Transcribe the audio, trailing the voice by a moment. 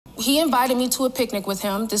he invited me to a picnic with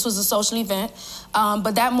him. This was a social event.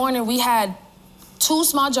 But that morning we had 2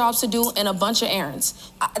 small jobs to do and a bunch of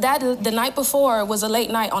errands. The night before was a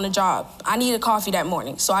late night on the job. I needed coffee that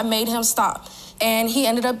morning, so I made him stop. And he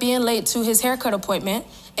ended up being late to his haircut appointment.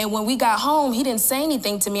 And when we got home, he didn't say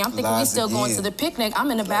anything to me. I'm thinking we're still going to the picnic. I'm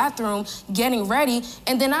in the bathroom getting ready.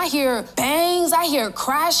 And then I hear bangs, I hear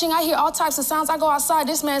crashing, I hear all types of sounds. I go outside,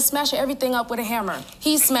 this man smashing everything up with a hammer.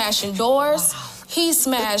 He's smashing doors. Wow. He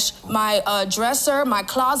smashed my dresser, my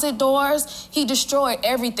closet doors. He destroyed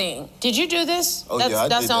everything. Did you do this? Oh,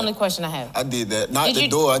 that's the only question I have. I did that. Not the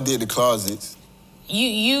door, I did the closets.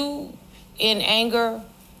 You in anger,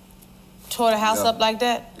 tore the house up like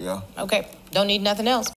that? Yeah. Okay, don't need nothing else.